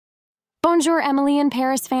Bonjour, Emily in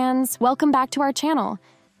Paris fans. Welcome back to our channel.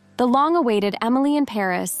 The long-awaited Emily in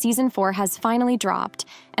Paris Season 4 has finally dropped,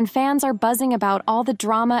 and fans are buzzing about all the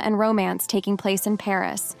drama and romance taking place in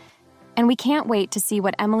Paris. And we can't wait to see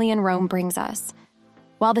what Emily in Rome brings us.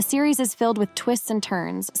 While the series is filled with twists and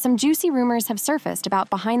turns, some juicy rumors have surfaced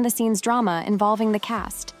about behind-the-scenes drama involving the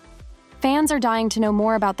cast. Fans are dying to know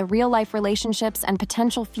more about the real-life relationships and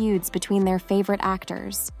potential feuds between their favorite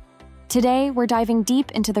actors. Today, we're diving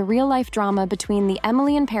deep into the real-life drama between the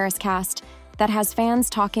Emily in Paris cast that has fans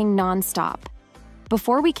talking non-stop.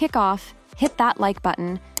 Before we kick off, hit that like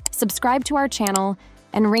button, subscribe to our channel,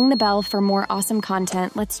 and ring the bell for more awesome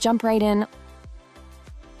content. Let's jump right in.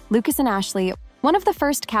 Lucas and Ashley. One of the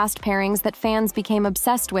first cast pairings that fans became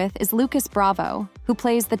obsessed with is Lucas Bravo, who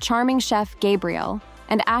plays the charming chef Gabriel,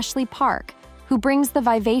 and Ashley Park, who brings the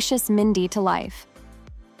vivacious Mindy to life.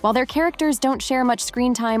 While their characters don't share much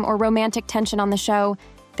screen time or romantic tension on the show,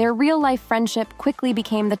 their real-life friendship quickly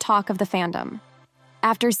became the talk of the fandom.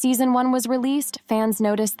 After Season 1 was released, fans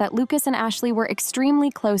noticed that Lucas and Ashley were extremely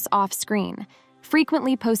close off-screen,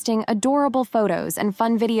 frequently posting adorable photos and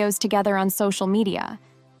fun videos together on social media.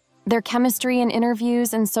 Their chemistry in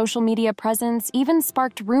interviews and social media presence even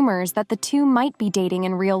sparked rumors that the two might be dating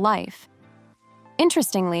in real life.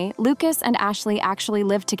 Interestingly, Lucas and Ashley actually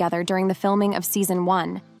lived together during the filming of Season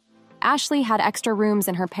 1. Ashley had extra rooms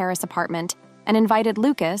in her Paris apartment and invited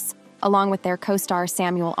Lucas, along with their co-star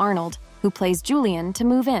Samuel Arnold, who plays Julian, to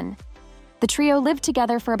move in. The trio lived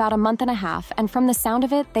together for about a month and a half, and from the sound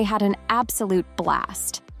of it, they had an absolute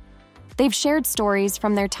blast. They've shared stories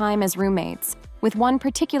from their time as roommates, with one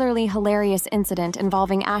particularly hilarious incident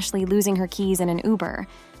involving Ashley losing her keys in an Uber.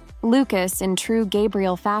 Lucas, in true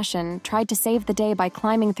Gabriel fashion, tried to save the day by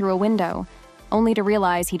climbing through a window, only to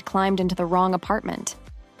realize he'd climbed into the wrong apartment.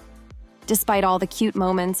 Despite all the cute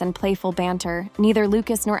moments and playful banter, neither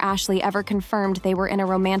Lucas nor Ashley ever confirmed they were in a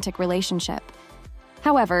romantic relationship.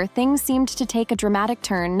 However, things seemed to take a dramatic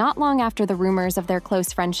turn not long after the rumors of their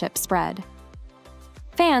close friendship spread.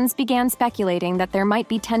 Fans began speculating that there might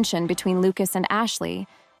be tension between Lucas and Ashley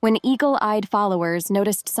when eagle-eyed followers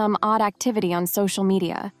noticed some odd activity on social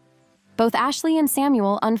media. Both Ashley and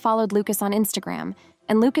Samuel unfollowed Lucas on Instagram,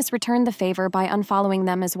 and Lucas returned the favor by unfollowing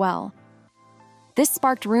them as well. This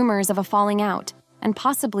sparked rumors of a falling out, and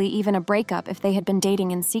possibly even a breakup if they had been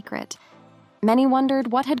dating in secret. Many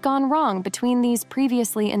wondered what had gone wrong between these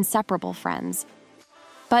previously inseparable friends.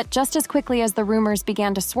 But just as quickly as the rumors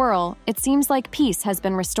began to swirl, it seems like peace has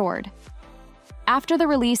been restored. After the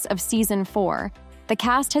release of Season 4, the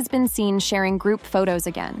cast has been seen sharing group photos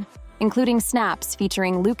again, including snaps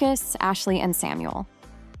featuring Lucas, Ashley, and Samuel.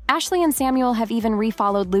 Ashley and Samuel have even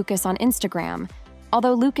refollowed Lucas on Instagram,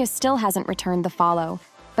 although Lucas still hasn't returned the follow,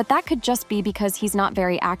 but that could just be because he's not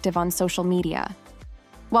very active on social media.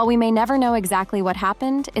 While we may never know exactly what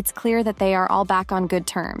happened, it's clear that they are all back on good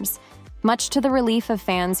terms, much to the relief of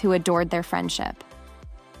fans who adored their friendship.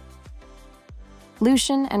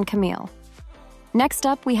 Lucien and Camille. Next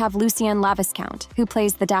up, we have Lucien Laviscount, who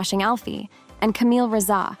plays the dashing Alfie, and Camille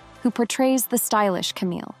Reza, who portrays the stylish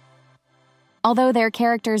Camille. Although their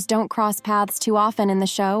characters don't cross paths too often in the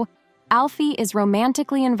show, Alfie is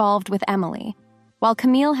romantically involved with Emily. While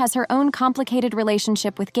Camille has her own complicated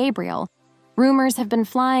relationship with Gabriel, rumors have been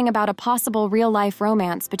flying about a possible real-life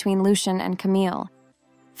romance between Lucien and Camille.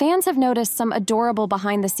 Fans have noticed some adorable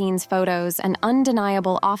behind-the-scenes photos and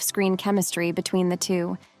undeniable off-screen chemistry between the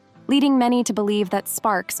two, leading many to believe that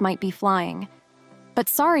sparks might be flying. But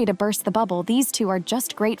sorry to burst the bubble, these two are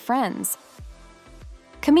just great friends.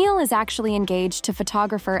 Camille is actually engaged to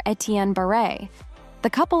photographer Etienne Barret. The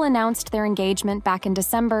couple announced their engagement back in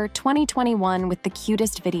December 2021 with the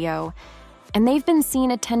cutest video, and they've been seen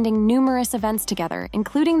attending numerous events together,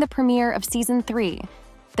 including the premiere of Season 3.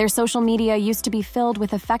 Their social media used to be filled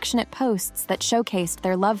with affectionate posts that showcased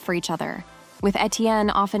their love for each other, with Etienne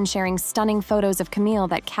often sharing stunning photos of Camille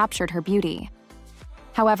that captured her beauty.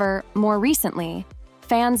 However, more recently,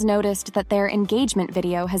 fans noticed that their engagement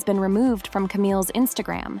video has been removed from Camille's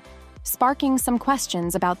Instagram, sparking some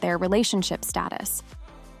questions about their relationship status.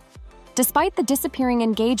 Despite the disappearing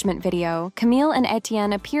engagement video, Camille and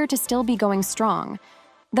Etienne appear to still be going strong,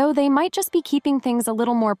 though they might just be keeping things a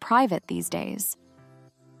little more private these days.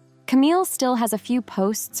 Camille still has a few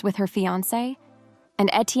posts with her fiancé, and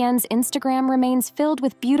Etienne's Instagram remains filled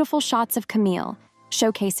with beautiful shots of Camille,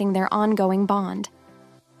 showcasing their ongoing bond.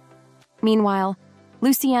 Meanwhile,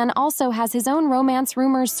 Lucien also has his own romance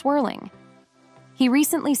rumors swirling. He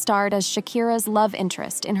recently starred as Shakira's love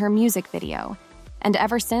interest in her music video, and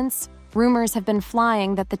ever since, rumors have been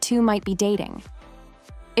flying that the two might be dating.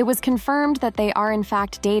 It was confirmed that they are in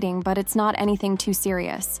fact dating, but it's not anything too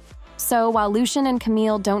serious. So while Lucien and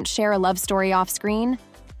Camille don't share a love story off-screen,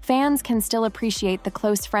 fans can still appreciate the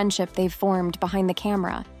close friendship they've formed behind the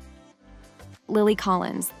camera. Lily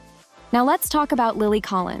Collins. Now let's talk about Lily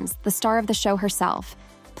Collins, the star of the show herself,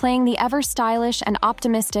 playing the ever-stylish and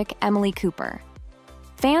optimistic Emily Cooper.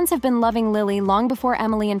 Fans have been loving Lily long before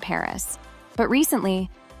Emily in Paris, but recently,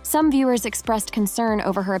 some viewers expressed concern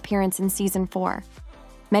over her appearance in Season 4.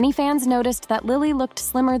 Many fans noticed that Lily looked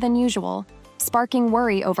slimmer than usual, sparking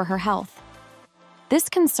worry over her health. This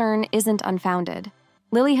concern isn't unfounded.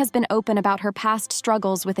 Lily has been open about her past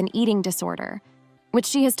struggles with an eating disorder, which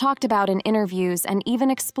she has talked about in interviews and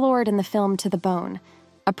even explored in the film To the Bone,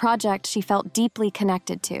 a project she felt deeply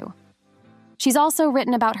connected to. She's also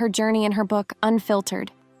written about her journey in her book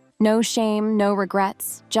Unfiltered, No Shame, No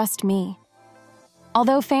Regrets, Just Me.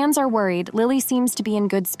 Although fans are worried, Lily seems to be in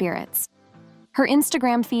good spirits. Her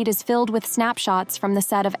Instagram feed is filled with snapshots from the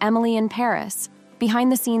set of Emily in Paris,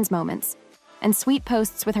 behind-the-scenes moments, and sweet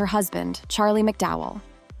posts with her husband, Charlie McDowell.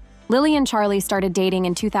 Lily and Charlie started dating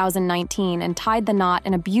in 2019 and tied the knot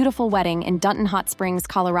in a beautiful wedding in Dunton Hot Springs,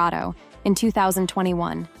 Colorado, in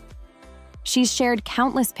 2021. She's shared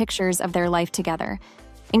countless pictures of their life together,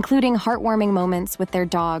 including heartwarming moments with their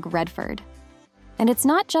dog, Redford. And it's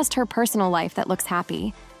not just her personal life that looks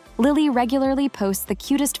happy. Lily regularly posts the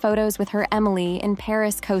cutest photos with her Emily in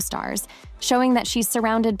Paris co-stars, showing that she's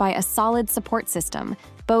surrounded by a solid support system,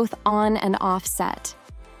 both on and off set.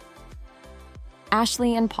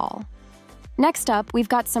 Ashley and Paul. Next up, we've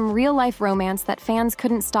got some real-life romance that fans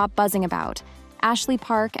couldn't stop buzzing about. Ashley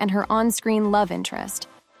Park and her on-screen love interest,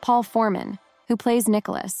 Paul Foreman, who plays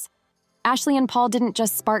Nicholas. Ashley and Paul didn't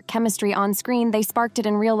just spark chemistry on-screen, they sparked it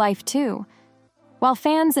in real life too. While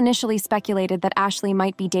fans initially speculated that Ashley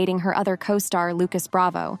might be dating her other co-star, Lucas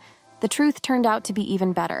Bravo, the truth turned out to be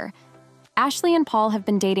even better. Ashley and Paul have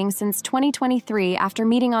been dating since 2023 after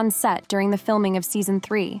meeting on set during the filming of Season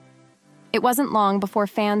 3. It wasn't long before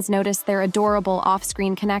fans noticed their adorable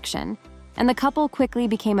off-screen connection, and the couple quickly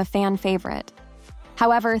became a fan favorite.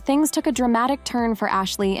 However, things took a dramatic turn for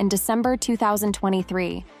Ashley in December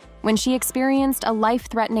 2023, when she experienced a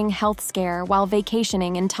life-threatening health scare while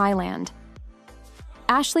vacationing in Thailand.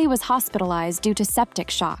 Ashley was hospitalized due to septic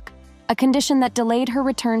shock, a condition that delayed her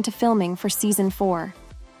return to filming for Season 4.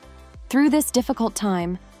 Through this difficult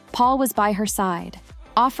time, Paul was by her side,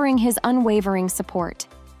 offering his unwavering support.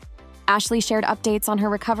 Ashley shared updates on her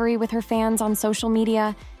recovery with her fans on social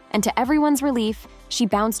media, and to everyone's relief, she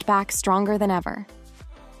bounced back stronger than ever.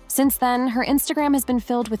 Since then, her Instagram has been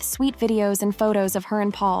filled with sweet videos and photos of her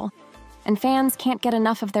and Paul, and fans can't get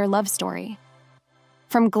enough of their love story.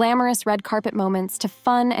 From glamorous red carpet moments to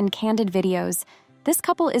fun and candid videos, this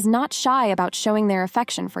couple is not shy about showing their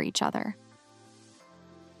affection for each other.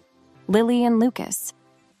 Lily and Lucas.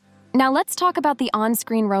 Now let's talk about the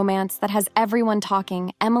on-screen romance that has everyone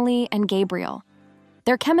talking, Emily and Gabriel.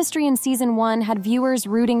 Their chemistry in Season 1 had viewers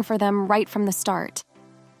rooting for them right from the start.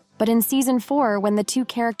 But in Season 4, when the two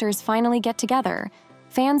characters finally get together,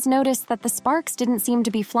 fans noticed that the sparks didn't seem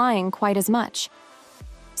to be flying quite as much.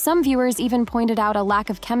 Some viewers even pointed out a lack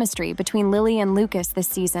of chemistry between Lily and Lucas this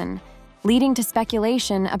season, leading to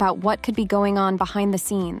speculation about what could be going on behind the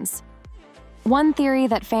scenes. One theory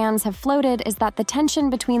that fans have floated is that the tension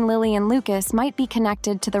between Lily and Lucas might be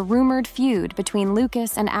connected to the rumored feud between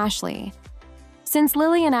Lucas and Ashley. Since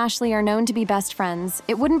Lily and Ashley are known to be best friends,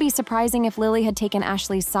 it wouldn't be surprising if Lily had taken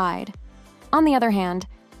Ashley's side. On the other hand,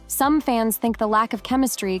 some fans think the lack of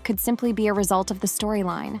chemistry could simply be a result of the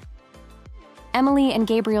storyline. Emily and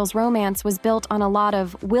Gabriel's romance was built on a lot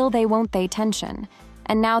of will they won't they tension,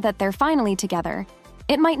 and now that they're finally together,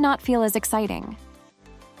 it might not feel as exciting.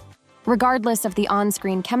 Regardless of the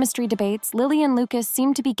on-screen chemistry debates, Lily and Lucas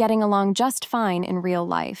seem to be getting along just fine in real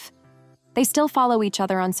life. They still follow each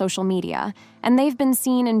other on social media, and they've been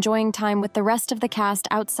seen enjoying time with the rest of the cast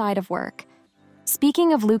outside of work.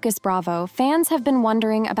 Speaking of Lucas Bravo, fans have been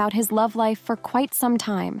wondering about his love life for quite some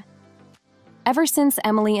time. Ever since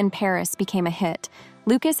Emily in Paris became a hit,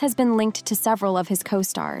 Lucas has been linked to several of his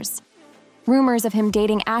co-stars. Rumors of him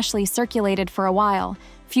dating Ashley circulated for a while,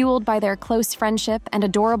 fueled by their close friendship and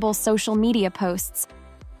adorable social media posts,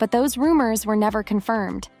 but those rumors were never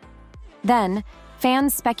confirmed. Then,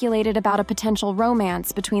 fans speculated about a potential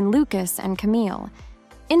romance between Lucas and Camille.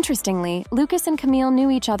 Interestingly, Lucas and Camille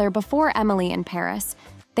knew each other before Emily in Paris.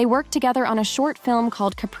 They worked together on a short film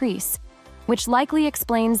called Caprice, which likely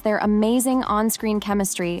explains their amazing on-screen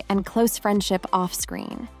chemistry and close friendship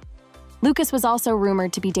off-screen. Lucas was also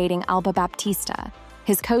rumored to be dating Alba Baptista,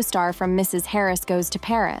 his co-star from Mrs. Harris Goes to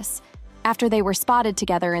Paris, after they were spotted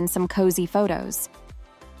together in some cozy photos.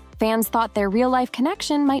 Fans thought their real-life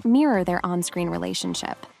connection might mirror their on-screen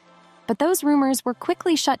relationship. but those rumors were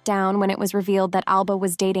quickly shut down when it was revealed that Alba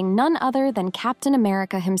was dating none other than Captain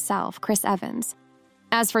America himself, Chris Evans.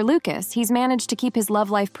 As for Lucas, he's managed to keep his love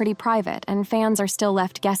life pretty private, and fans are still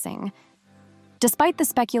left guessing. Despite the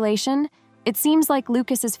speculation, it seems like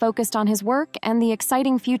Lucas is focused on his work and the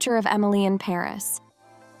exciting future of Emily in Paris.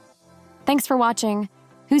 Thanks for watching.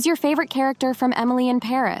 Who's your favorite character from Emily in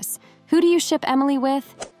Paris? Who do you ship Emily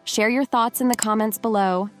with? Share your thoughts in the comments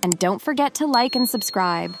below, and don't forget to like and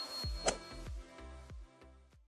subscribe.